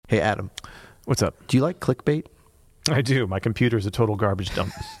Hey, Adam, What's up? do you like clickbait? I do. My computer's a total garbage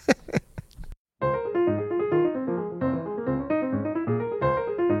dump.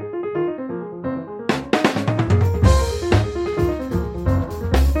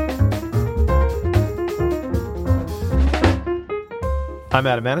 I'm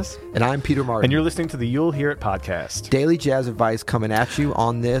Adam Ennis. And I'm Peter Martin. And you're listening to the You'll Hear It podcast. Daily jazz advice coming at you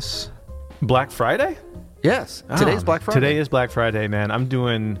on this. Black Friday? Yes, today's Black Friday. Today is Black Friday, man. I'm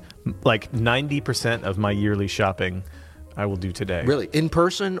doing like 90% of my yearly shopping I will do today. Really? In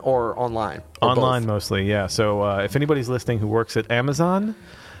person or online? Or Online both? mostly, yeah. So if anybody's listening who works at Amazon,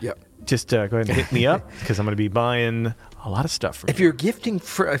 Yep. just go ahead and hit me up because I'm going to be buying a lot of stuff from If you're looking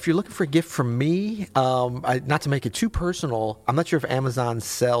for a gift from me, not to make it too personal, I'm not sure if Amazon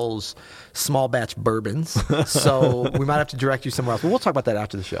sells small batch bourbons, so we might have to direct you somewhere else. But we'll talk about that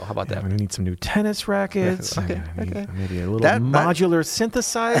after the show. How about I'm that? going to need some new tennis rackets. Okay, I need okay. maybe a little That- modular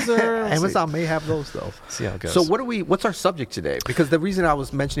synthesizer. Let's Amazon may have those though. see how it goes. So what's our subject today? Because the reason I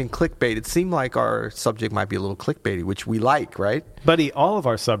was mentioning clickbait, it seemed like our subject might be a little clickbaity, which we like, right? Buddy, all of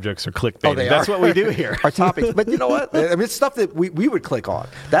our subjects are clickbait. Oh, they That's are. what we do here. Our topics. But you know what? I mean, it's stuff that we would click on.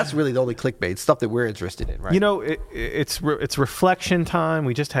 That's really the only clickbait, stuff that we're interested in, right? You know, it's reflection time.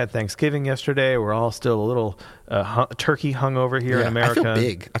 We just had Thanksgiving yesterday. We're all still a little turkey hungover here in America. I feel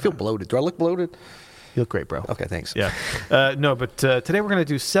big. I feel bloated. Do I look bloated? You look great, bro. Okay, thanks. Yeah. No, but today we're going to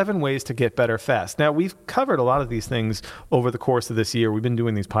do 7 ways to get better fast. Now, we've covered a lot of these things over the course of this year. We've been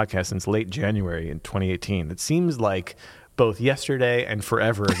doing these podcasts since late January in 2018. It seems like both yesterday and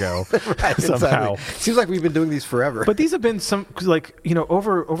forever ago Right, somehow. exactly. Seems like we've been doing these forever. But these have been some, like, you know,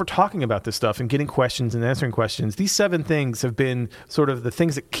 over talking about this stuff and getting questions and answering questions, these 7 things have been sort of the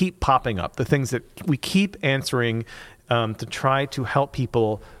things that keep popping up, the things that we keep answering to try to help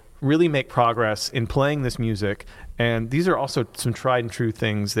people really make progress in playing this music. And these are also some tried and true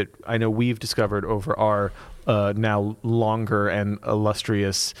things that I know we've discovered over our now longer and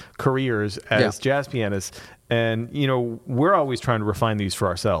illustrious careers as jazz pianists. And, you know, we're always trying to refine these for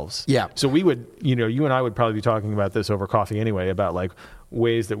ourselves. Yeah. So we would, you know, you and I would probably be talking about this over coffee anyway, about like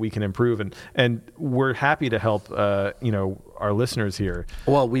ways that we can improve. And we're happy to help, you know, our listeners here.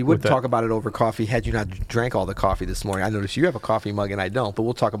 Well, we would with that. talk about it over coffee had you not drank all the coffee this morning. I noticed you have a coffee mug and I don't, but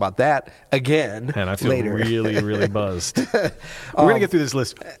we'll talk about that again And I feel later. really, really buzzed. We're going to get through this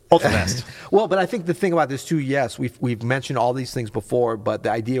list ultra fast. Well, but I think the thing about this too, yes, we've mentioned all these things before, but the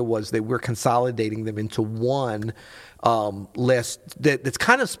idea was that we're consolidating them into one list that's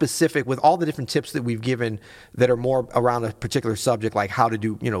kind of specific with all the different tips that we've given that are more around a particular subject, like how to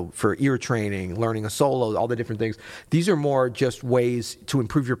do, you know, for ear training, learning a solo, all the different things. These are more just ways to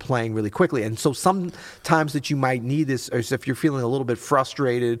improve your playing really quickly. And so sometimes that you might need this, or if you're feeling a little bit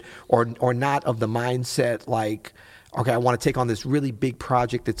frustrated or not of the mindset like, okay, I want to take on this really big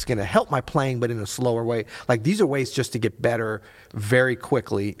project that's going to help my playing, but in a slower way. Like, these are ways just to get better very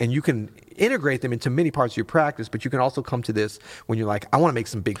quickly, and you can integrate them into many parts of your practice, but you can also come to this when you're like, I want to make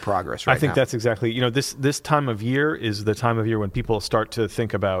some big progress right now. I think that's exactly, you know, this time of year is the time of year when people start to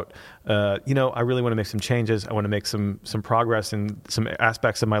think about, you know, I really want to make some changes. I want to make some progress in some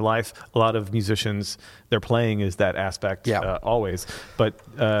aspects of my life. A lot of musicians, their playing is that aspect always. But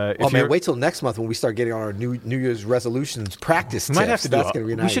wait till next month when we start getting on our New Year's resolutions practice tips. Might have to do That's going to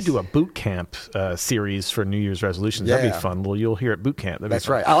be nice. We should do a boot camp series for New Year's resolutions. That'd be fun. Well, you'll hear at boot camp. That's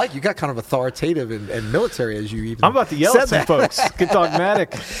right. I like you got kind of authoritative and military as you even I'm about to yell at some folks. Get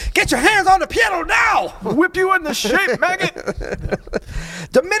dogmatic. Get your hands on the piano now! Whip you into shape, maggot.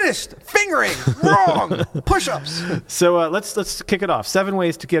 Diminished fingering, wrong. Push-ups. So let's kick it off. 7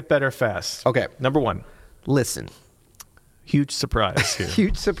 ways to get better fast. Okay. Number 1. Listen. Huge surprise here.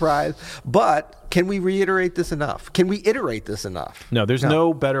 Huge surprise. But can we reiterate this enough? Can we iterate this enough? No, there's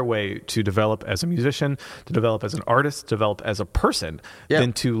no better way to develop as a musician, to develop as an artist, to develop as a person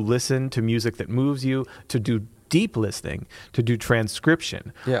than to listen to music that moves you, to do deep listening, to do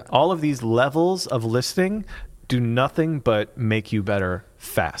transcription. Yeah. All of these levels of listening do nothing but make you better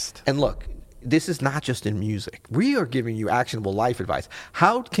fast. And look, this is not just in music. We are giving you actionable life advice.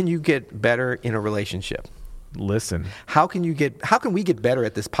 How can you get better in a relationship? Listen. How can we get better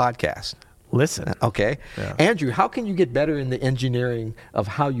at this podcast? Listen. Okay. Yeah. Andrew, how can you get better in the engineering of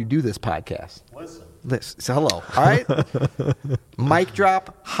how you do this podcast? Listen. So hello. All right. Mic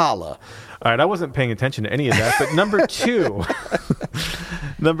drop, holla. All right. I wasn't paying attention to any of that, but number 2,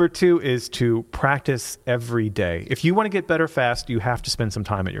 number 2 is to practice every day. If you want to get better fast, you have to spend some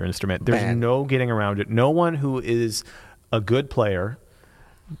time at your instrument. There's no getting around it. No one who is a good player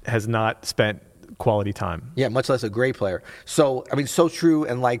has not spent quality time. Yeah, much less a great player. So, I mean, so true.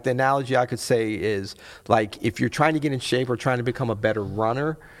 And like the analogy I could say is like if you're trying to get in shape or trying to become a better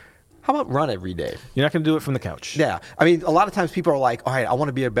runner, how about run every day? You're not going to do it from the couch. Yeah. I mean, a lot of times people are like, all right, I want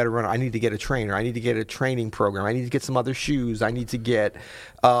to be a better runner. I need to get a trainer. I need to get a training program. I need to get some other shoes. I need to get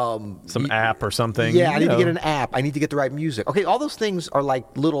some app or something. Yeah, I need to get an app. I need to get the right music. Okay, all those things are like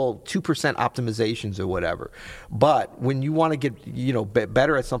little 2% optimizations or whatever. But when you want to get,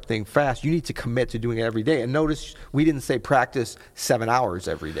 better at something fast, you need to commit to doing it every day. And notice we didn't say practice 7 hours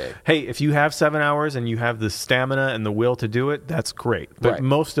every day. Hey, if you have 7 hours and you have the stamina and the will to do it, that's great. But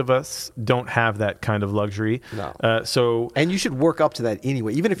most of us don't have that kind of luxury. No. And you should work up to that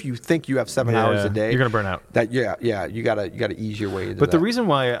anyway. Even if you think you have 7 hours a day, you're going to burn out. You gotta ease your way into that. But the reason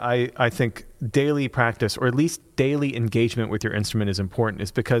why I think daily practice, or at least daily engagement with your instrument, is important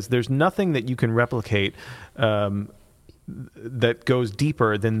is because there's nothing that you can replicate that goes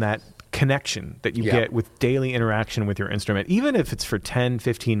deeper than that connection that you get with daily interaction with your instrument, even if it's for 10,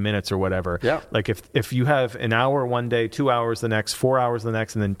 15 minutes or whatever. Yeah. Like if you have an hour one day, 2 hours the next, 4 hours the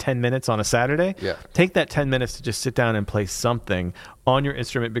next, and then 10 minutes on a Saturday, take that 10 minutes to just sit down and play something on your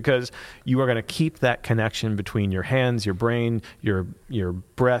instrument, because you are going to keep that connection between your hands, your brain, your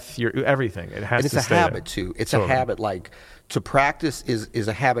breath, your everything. It has to stay there. It's a habit too. It's a habit. Like, to practice is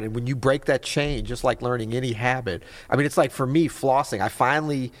a habit. And when you break that chain, just like learning any habit, I mean, it's like for me, flossing.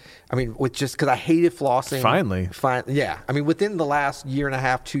 Because I hated flossing. Finally. Yeah. I mean, within the last year and a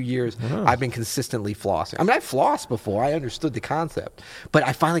half, 2 years, I've been consistently flossing. I mean, I flossed before. I understood the concept. But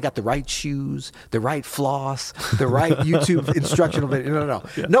I finally got the right shoes, the right floss, the right YouTube instructional video. No.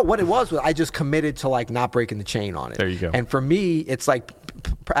 Yeah. No, what it was I just committed to like not breaking the chain on it. There you go. And for me, it's like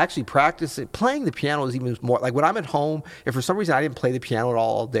actually practicing. Playing the piano is even more, like when I'm at home, if for some reason I didn't play the piano at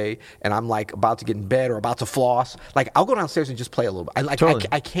all day and I'm like about to get in bed or about to floss, like I'll go downstairs and just play a little bit.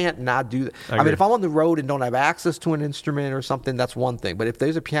 I can't not do that. I mean, if I'm on the road and don't have access to an instrument or something, that's one thing. But if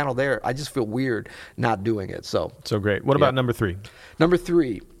there's a piano there, I just feel weird not doing it. So great. What about number 3? Number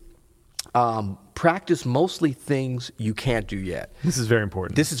 3. Practice mostly things you can't do yet. This is very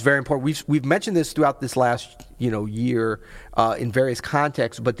important. We've mentioned this throughout this last year in various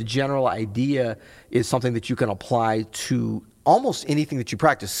contexts, but the general idea is something that you can apply to almost anything that you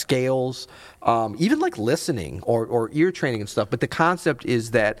practice, scales, even like listening or ear training and stuff. But the concept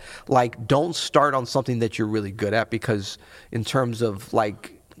is that like don't start on something that you're really good at, because in terms of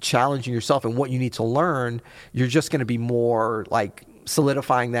like challenging yourself and what you need to learn, you're just going to be more like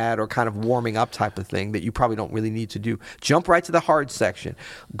solidifying that or kind of warming up type of thing that you probably don't really need to do. Jump right to the hard section.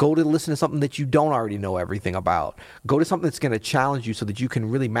 Go to listen to something that you don't already know everything about. Go to something that's going to challenge you so that you can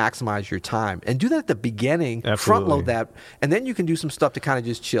really maximize your time. And do that at the beginning. Absolutely. Front load that. And then you can do some stuff to kind of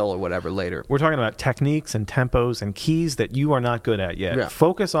just chill or whatever later. We're talking about techniques and tempos and keys that you are not good at yet. Yeah.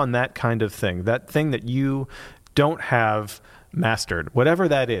 Focus on that kind of thing. That thing that you don't have mastered, whatever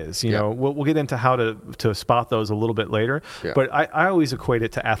that is. We'll get into how to spot those a little bit later. Yeah. But I always equate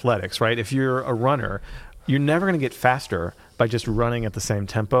it to athletics, right? If you're a runner, you're never going to get faster by just running at the same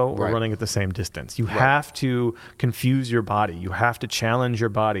tempo or running at the same distance. You have to confuse your body. You have to challenge your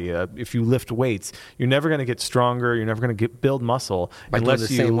body. If you lift weights, you're never going to get stronger. You're never going to build muscle by unless doing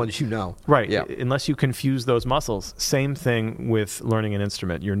the same ones you know. Right. Yeah. Unless you confuse those muscles. Same thing with learning an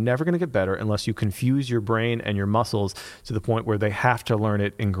instrument. You're never going to get better unless you confuse your brain and your muscles to the point where they have to learn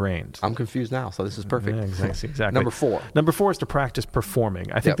it ingrained. I'm confused now, so this is perfect. Yeah, exactly. Number 4. Number 4 is to practice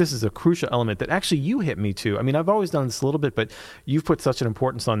performing. I think this is a crucial element that actually you hit me to. I mean, I've always done this a little bit, but you've put such an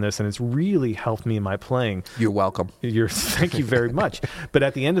importance on this, and it's really helped me in my playing. You're welcome. Thank you very much. But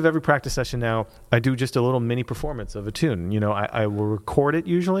at the end of every practice session now, I do just a little mini performance of a tune. I will record it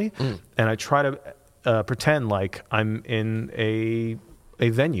usually, and I try to pretend like I'm in a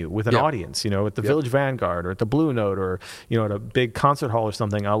venue with an audience, at the Village Vanguard or at the Blue Note or, at a big concert hall or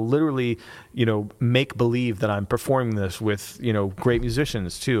something. I'll literally, make believe that I'm performing this with, great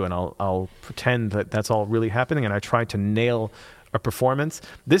musicians too. And I'll pretend that that's all really happening. And I try to nail a performance.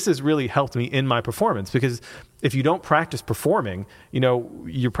 This has really helped me in my performance, because if you don't practice performing,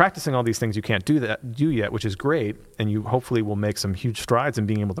 you're practicing all these things you can't do yet, which is great, and you hopefully will make some huge strides in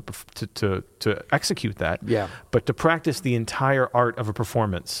being able to execute that. Yeah. But to practice the entire art of a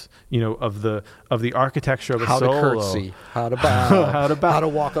performance, of the architecture of a solo, how to curtsy, how to bow, how to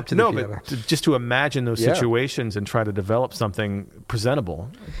walk up to the piano. But just to imagine those situations and try to develop something presentable.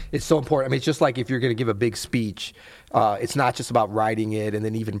 It's so important. I mean, it's just like if you're going to give a big speech, it's not just about writing it and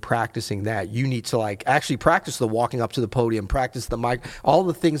then even practicing that. You need to actually practice practice the walking up to the podium, practice the mic, all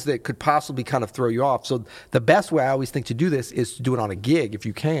the things that could possibly kind of throw you off. So the best way I always think to do this is to do it on a gig if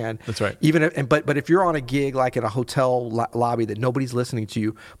you can. That's right. But if you're on a gig like in a hotel lobby that nobody's listening to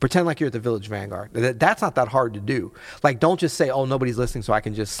you, pretend like you're at the Village Vanguard. That's not that hard to do. Like, don't just say, oh, nobody's listening, so I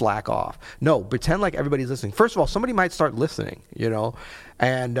can just slack off. No, pretend like everybody's listening. First of all, somebody might start listening,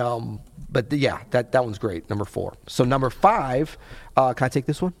 and but yeah, that one's great. Number 4. So number 5, can I take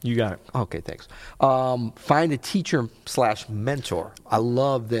this one? You got it. Okay, thanks. Find a teacher/mentor. I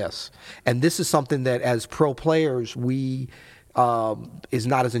love this, and this is something that as pro players we is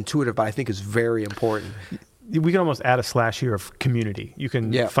not as intuitive, but I think is very important. We can almost add a slash here of community. You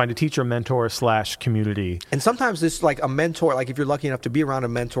can find a teacher, mentor, / community. And sometimes this, like a mentor, like if you're lucky enough to be around a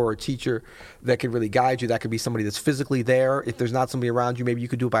mentor or teacher that could really guide you, that could be somebody that's physically there. If there's not somebody around you, maybe you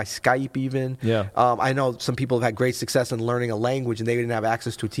could do it by Skype even. Yeah. I know some people have had great success in learning a language and they didn't have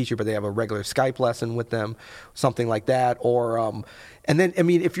access to a teacher, but they have a regular Skype lesson with them, something like that. Or, and then, I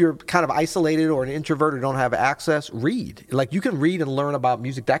mean, if you're kind of isolated or an introvert or don't have access, read. Like you can read and learn about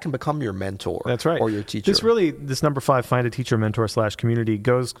music. That can become your mentor. That's right. Or your teacher. This number 5, find a teacher, mentor / community,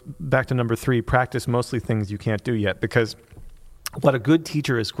 goes back to number 3, practice mostly things you can't do yet, because what a good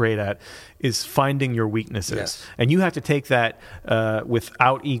teacher is great at is finding your weaknesses. Yes. And you have to take that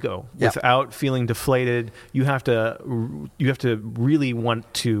without ego, without feeling deflated. You have to really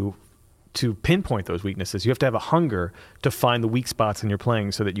want to pinpoint those weaknesses. You have to have a hunger to find the weak spots in your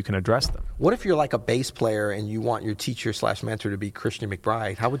playing so that you can address them. What if you're like a bass player and you want your teacher/mentor to be Christian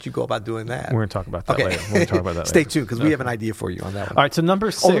McBride? How would you go about doing that? We're going to talk about that later. We're going to talk about that Stay later. tuned, because we have an idea for you on that one. All right, so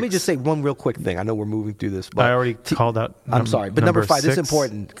number 6. Oh, let me just say one real quick thing. I know we're moving through this, but I already called out. I'm sorry, but number 5, this is 6.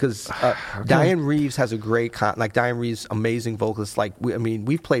 important because Diane Reeves has a great Diane Reeves, amazing vocalist. Like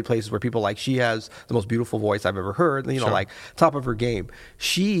we've played places where people like she has the most beautiful voice I've ever heard. Like top of her game.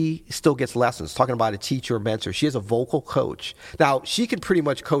 She still gets lessons. Talking about a teacher or mentor, she has a vocal coach. Now she can pretty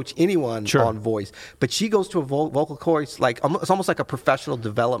much coach anyone on voice, but she goes to a vocal coach like it's almost like a professional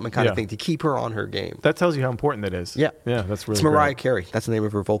development kind of thing to keep her on her game. That tells you how important that is. Yeah, that's really. It's Mariah great. Carey. That's the name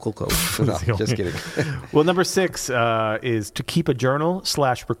of her vocal coach. No, just kidding. Well, number 6 is to keep a journal /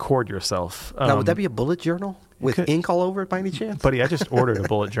 record yourself. Now, would that be a bullet journal with ink all over it by any chance? Buddy, I just ordered a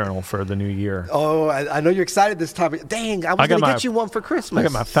bullet journal for the new year. Oh, I know you're excited this time. Dang, I was going to get you one for Christmas. I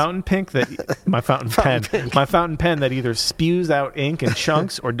got my fountain pen that either spews out ink in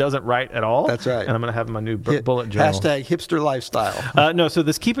chunks or doesn't write at all. That's right. And I'm going to have my new bullet journal. Hashtag hipster lifestyle. No, so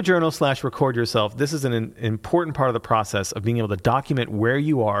this keep a journal / record yourself. This is an important part of the process of being able to document where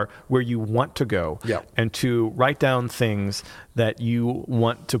you are, where you want to go, and to write down things that you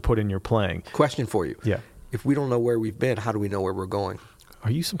want to put in your playing. Question for you. Yeah. If we don't know where we've been, how do we know where we're going? Are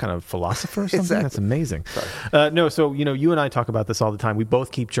you some kind of philosopher or something? Exactly. That's amazing. No, so, you and I talk about this all the time. We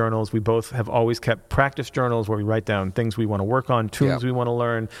both keep journals. We both have always kept practice journals where we write down things we want to work on, tunes we want to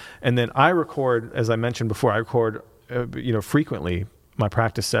learn. And then I record, as I mentioned before, frequently my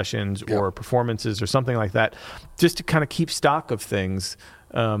practice sessions or performances or something like that, just to kind of keep stock of things,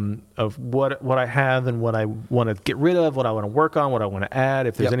 of what I have and what I want to get rid of, what I want to work on, what I want to add.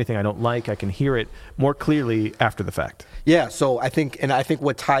 If there's anything I don't like, I can hear it more clearly after the fact. Yeah, so I think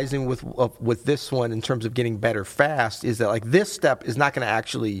what ties in with this one in terms of getting better fast is that like this step is not going to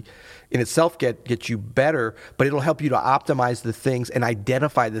actually in itself get you better, but it'll help you to optimize the things and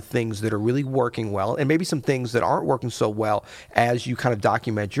identify the things that are really working well and maybe some things that aren't working so well as you kind of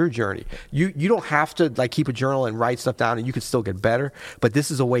document your journey. You don't have to like keep a journal and write stuff down and you can still get better, but this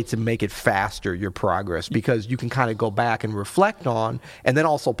is a way to make it faster, your progress, because you can kind of go back and reflect on and then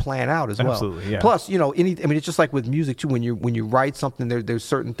also plan out as well. Absolutely, yeah. Plus, it's just like with music too, when you write something, there's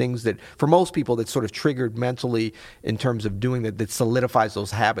certain things that for most people that's sort of triggered mentally in terms of doing that solidifies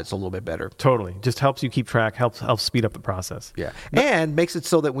those habits a little bit better. Totally. Just helps you keep track, helps speed up the process. Yeah. And makes it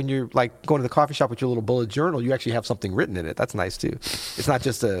so that when you're like going to the coffee shop with your little bullet journal, you actually have something written in it. That's nice too. It's not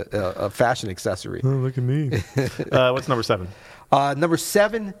just a fashion accessory. Oh, look at me. What's number 7? Number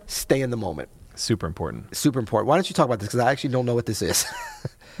 7, stay in the moment. Super important. Super important. Why don't you talk about this? Because I actually don't know what this is.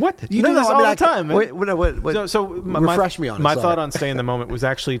 What? You do this all the time, man. Refresh me on it. My thought on stay in the moment was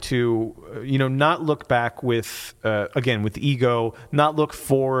actually to, not look back with ego, not look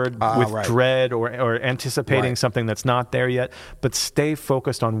forward with dread or anticipating something that's not there yet, but stay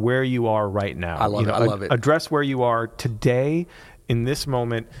focused on where you are right now. I love it. Address where you are today. In this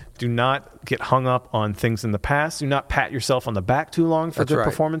moment, do not get hung up on things in the past. Do not pat yourself on the back too long for good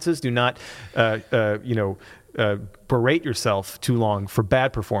performances. Do not, berate yourself too long for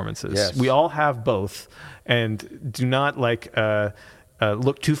bad performances. Yes. We all have both, and do not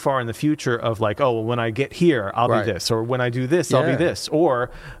look too far in the future of like, oh, well, when I get here, I'll Right. be this, or when I do this, I'll be this, or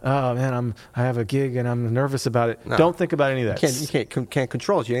oh man, I have a gig and I'm nervous about it. No. Don't think about any of that. You can't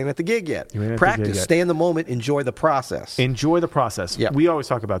control it. You ain't at the gig yet. You ain't at the Practice. gig yet. Stay in the moment. Enjoy the process. Enjoy the process. Yeah. We always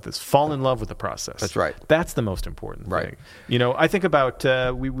talk about this. Fall in love with the process. That's right. That's the most important Right. thing. You know, I think about,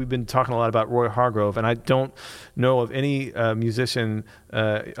 we've been talking a lot about Roy Hargrove, and I don't know of any musician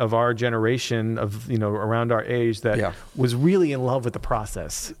of our generation, around our age, that was really in love with the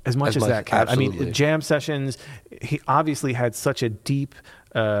process as much as that cat. Absolutely. I mean, jam sessions, he obviously had such a deep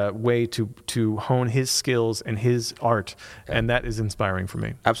way to hone his skills and his art, and that is inspiring for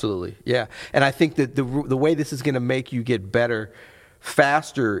me. Absolutely, yeah. And I think that the way this is going to make you get better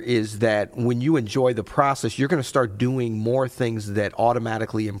faster is that when you enjoy the process, you're going to start doing more things that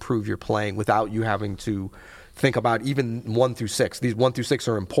automatically improve your playing without you having to think about even 1 through 6. These 1 through 6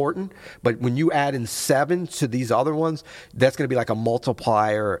 are important, but when you add in 7 to these other ones, that's going to be like a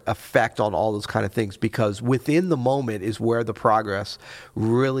multiplier effect on all those kind of things, because within the moment is where the progress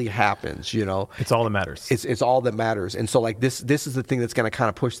really happens, you know. It's all that matters. It's all that matters. And so like this is the thing that's going to kind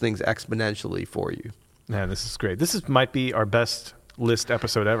of push things exponentially for you. Man, this is great. Might be our best list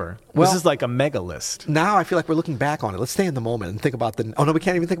episode ever. Well, this is like a mega list. Now I feel like we're looking back on it. Let's stay in the moment and think about oh no, we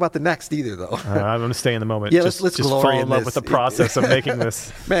can't even think about the next either though. I'm going to stay in the moment. Yeah, let's glory fall in love this. with the process of making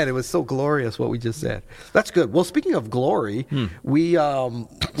this. Man, it was so glorious what we just said. That's good. Well, speaking of glory, we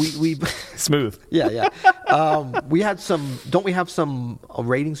smooth. Yeah. We had some. Don't we have some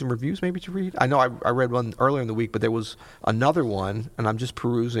ratings and reviews maybe to read? I know I read one earlier in the week, but there was another one, and I'm just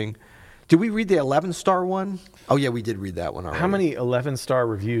perusing. Did we read the 11-star one? Oh, yeah, we did read that one already. How many 11-star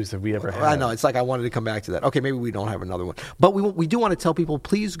reviews have we ever had? I know. It's like I wanted to come back to that. Okay, maybe we don't have another one. But we do want to tell people,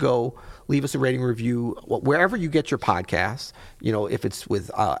 please go leave us a rating review wherever you get your podcasts. You know, if it's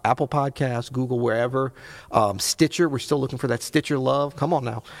with Apple Podcasts, Google, wherever. Stitcher, we're still looking for that Stitcher love. Come on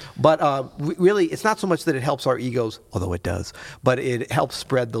now. But really, it's not so much that it helps our egos, although it does, but it helps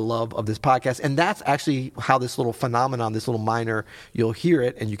spread the love of this podcast. And that's actually how this little phenomenon, this little minor, you'll hear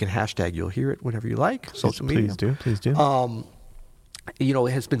it, and you can hashtag you'll hear it whenever you like. Social media. Please do. You know,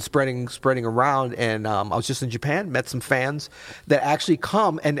 it has been spreading around, and I was just in Japan, met some fans that actually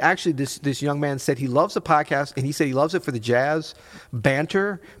come, and actually this young man said he loves the podcast, and he said he loves it for the jazz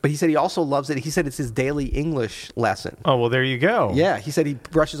banter, but he said he also loves it. He said it's his daily English lesson. Oh, well, there you go. Yeah, he said he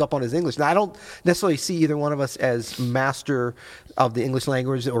brushes up on his English. Now, I don't necessarily see either one of us as master of the English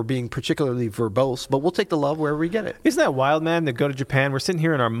language or being particularly verbose, but we'll take the love wherever we get it. Isn't that wild, man, to go to Japan? We're sitting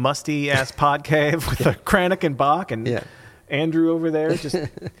here in our musty-ass pod cave with a Kranich and Bach, and Andrew over there just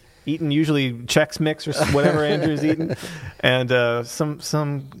eating usually Chex Mix or whatever Andrew's eating, and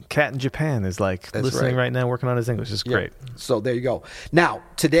some cat in Japan is like listening right now, working on his English. It's great. So there you go. Now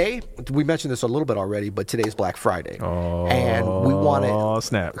today, we mentioned this a little bit already, but today's Black Friday, and we want to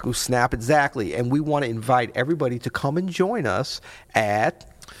snap exactly, and we want to invite everybody to come and join us at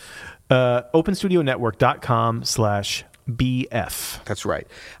openstudionetwork.com/BF. That's right.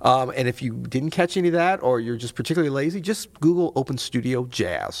 And if you didn't catch any of that, or you're just particularly lazy, just Google Open Studio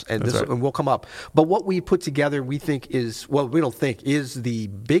Jazz, and and we'll come up. But what we put together, we think is the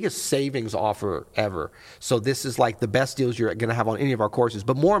biggest savings offer ever. So this is like the best deals you're going to have on any of our courses.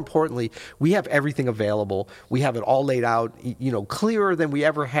 But more importantly, we have everything available. We have it all laid out, clearer than we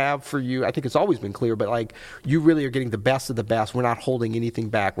ever have for you. I think it's always been clear, but like you really are getting the best of the best. We're not holding anything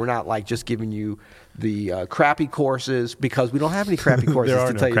back. We're not like just giving you the crappy courses, because we don't have any crappy courses. There are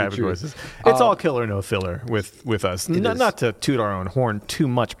to no tell you crappy the truth. courses. It's all killer, no filler with us. Not to toot our own horn too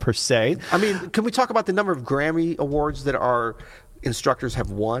much per se. I mean, can we talk about the number of Grammy awards that our instructors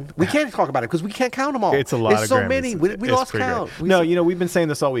have won? We can't talk about it because we can't count them all. It's a lot. There's of so Grammys. many. We lost count. We've been saying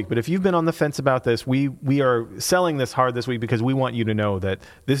this all week, but if you've been on the fence about this, we are selling this hard this week because we want you to know that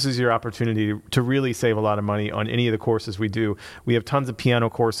this is your opportunity to really save a lot of money on any of the courses we do. We have tons of piano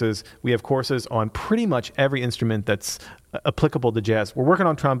courses. We have courses on pretty much every instrument that's applicable to jazz. We're working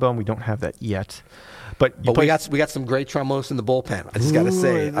on trombone. We don't have that yet. But we got some great trombonists in the bullpen. I just got to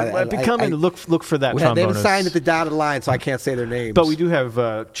say, look for that trombonist. They haven't signed at the dotted line, so I can't say their names. But we do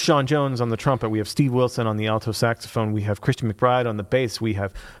have Sean Jones on the trumpet. We have Steve Wilson on the alto saxophone. We have Christian McBride on the bass. We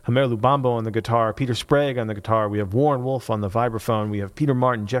have Homer Lubambo on the guitar. Peter Sprague on the guitar. We have Warren Wolf on the vibraphone. We have Peter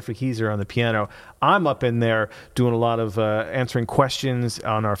Martin, Jeffrey Heiser on the piano. I'm up in there doing a lot of answering questions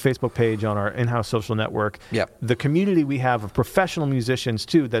on our Facebook page, on our in-house social network. Yep. The community we have of professional musicians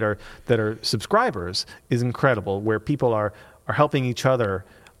too that are subscribers is incredible, where people are helping each other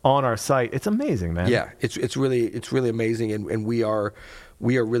on our site. It's amazing, man. Yeah, it's really amazing, and we are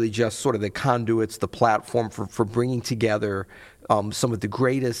really just sort of the conduits, the platform for bringing together some of the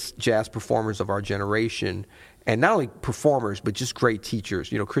greatest jazz performers of our generation, And not only performers, but just great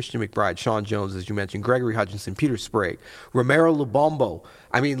teachers. You know, Christian McBride, Sean Jones, as you mentioned, Gregory Hutchinson, Peter Sprague, Romero Lubombo.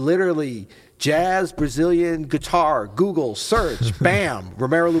 I mean, literally, jazz, Brazilian guitar, Google, search, bam,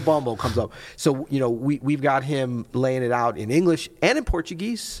 Romero Lubombo comes up. So, you know, we've got him laying it out in English and in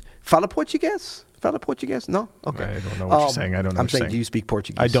Portuguese. Fala Portuguese? Fala Portuguese? No? Okay. I don't know what you're saying. I don't know I'm what you're saying, do you speak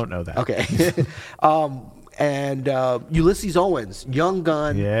Portuguese? I don't know that. Okay. And Ulysses Owens, young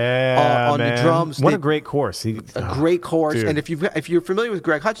gun, on man. the drums. What a great course! A great course. Dude. And if you're familiar with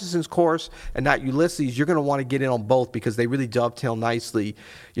Greg Hutchinson's course and not Ulysses, you're going to want to get in on both because they really dovetail nicely.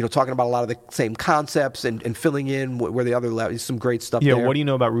 You know, talking about a lot of the same concepts and filling in where the other level is some great stuff. Yeah. there. What do you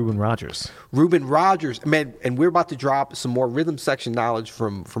know about Reuben Rogers? Reuben Rogers, man, and we're about to drop some more rhythm section knowledge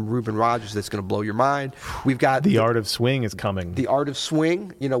from Reuben Rogers that's going to blow your mind. We've got The Art of Swing is coming. The Art of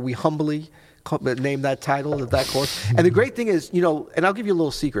Swing. You know, we humbly name that title of that course. And the great thing is, you know, and I'll give you a little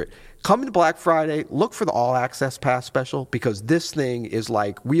secret. Come to Black Friday, look for the All Access Pass special because this thing is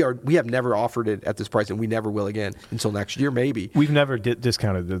like we have never offered it at this price and we never will again until next year maybe. We've never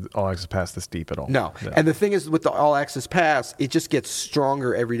discounted the All Access Pass this deep at all. No. And the thing is with the All Access Pass, it just gets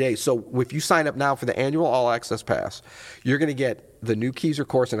stronger every day. So if you sign up now for the annual All Access Pass, you're going to get the new Keyser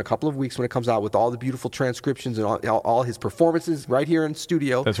course in a couple of weeks when it comes out with all the beautiful transcriptions and all his performances right here in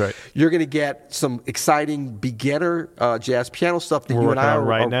studio. That's right. You're going to get some exciting beginner jazz piano stuff that We're you and I working on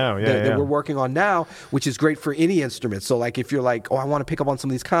right now. that we're working on now, which is great for any instrument. So like if you're like, oh, I want to pick up on some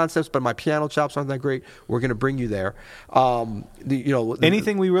of these concepts, but my piano chops aren't that great, we're going to bring you there.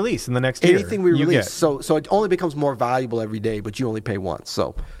 Anything we release in the next year. Anything we release. Get. So it only becomes more valuable every day, but you only pay once.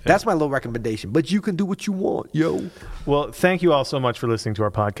 So that's my little recommendation. But you can do what you want, yo. Well, thank you all so much for listening to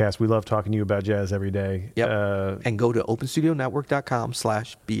our podcast. We love talking to you about jazz every day. Yep. And go to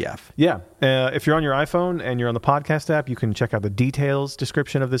openstudionetwork.com/BF. Yeah. If you're on your iPhone and you're on the podcast app, you can check out the details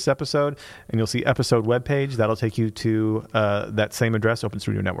description of this episode, and you'll see episode webpage. That'll take you to that same address,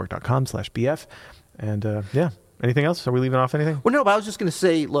 openstudionetwork.com/BF. And anything else? Are we leaving off anything? Well, no, but I was just going to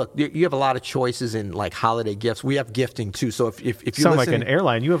say, look, you have a lot of choices in like holiday gifts. We have gifting too. So if you sound like an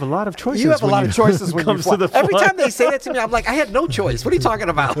airline, you have a lot of choices. You have a lot of choices when you fly. Every flight. time they say that to me, I'm like, I had no choice. What are you talking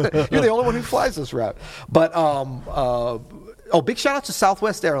about? You're the only one who flies this route. But big shout out to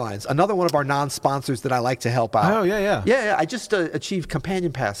Southwest Airlines, another one of our non-sponsors that I like to help out. Oh, yeah. Yeah, I just achieved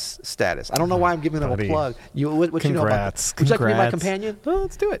Companion Pass status. I don't know why I'm giving them a plug. What you know about that? Would you like to be my companion? Well,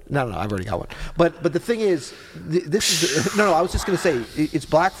 let's do it. No, I've already got one. But the thing is, this is no. I was just going to say it's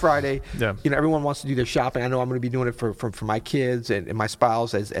Black Friday. Yeah. You know, everyone wants to do their shopping. I know I'm going to be doing it for my kids and my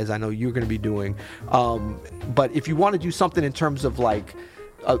spouse, as I know you're going to be doing. But if you want to do something in terms of like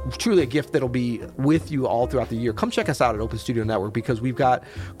truly a gift that'll be with you all throughout the year, come check us out at Open Studio Network because we've got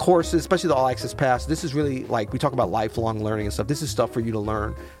courses, especially the All Access Pass. This is really like we talk about lifelong learning and stuff. This is stuff for you to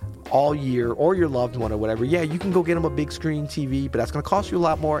learn all year, or your loved one or whatever. Yeah, you can go get them a big screen TV, but that's going to cost you a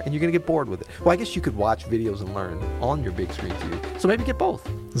lot more and you're going to get bored with it. Well, I guess you could watch videos and learn on your big screen TV. So maybe get both.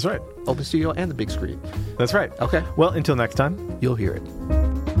 That's right. Open Studio and the big screen. That's right. Okay. Well, until next time. You'll hear it.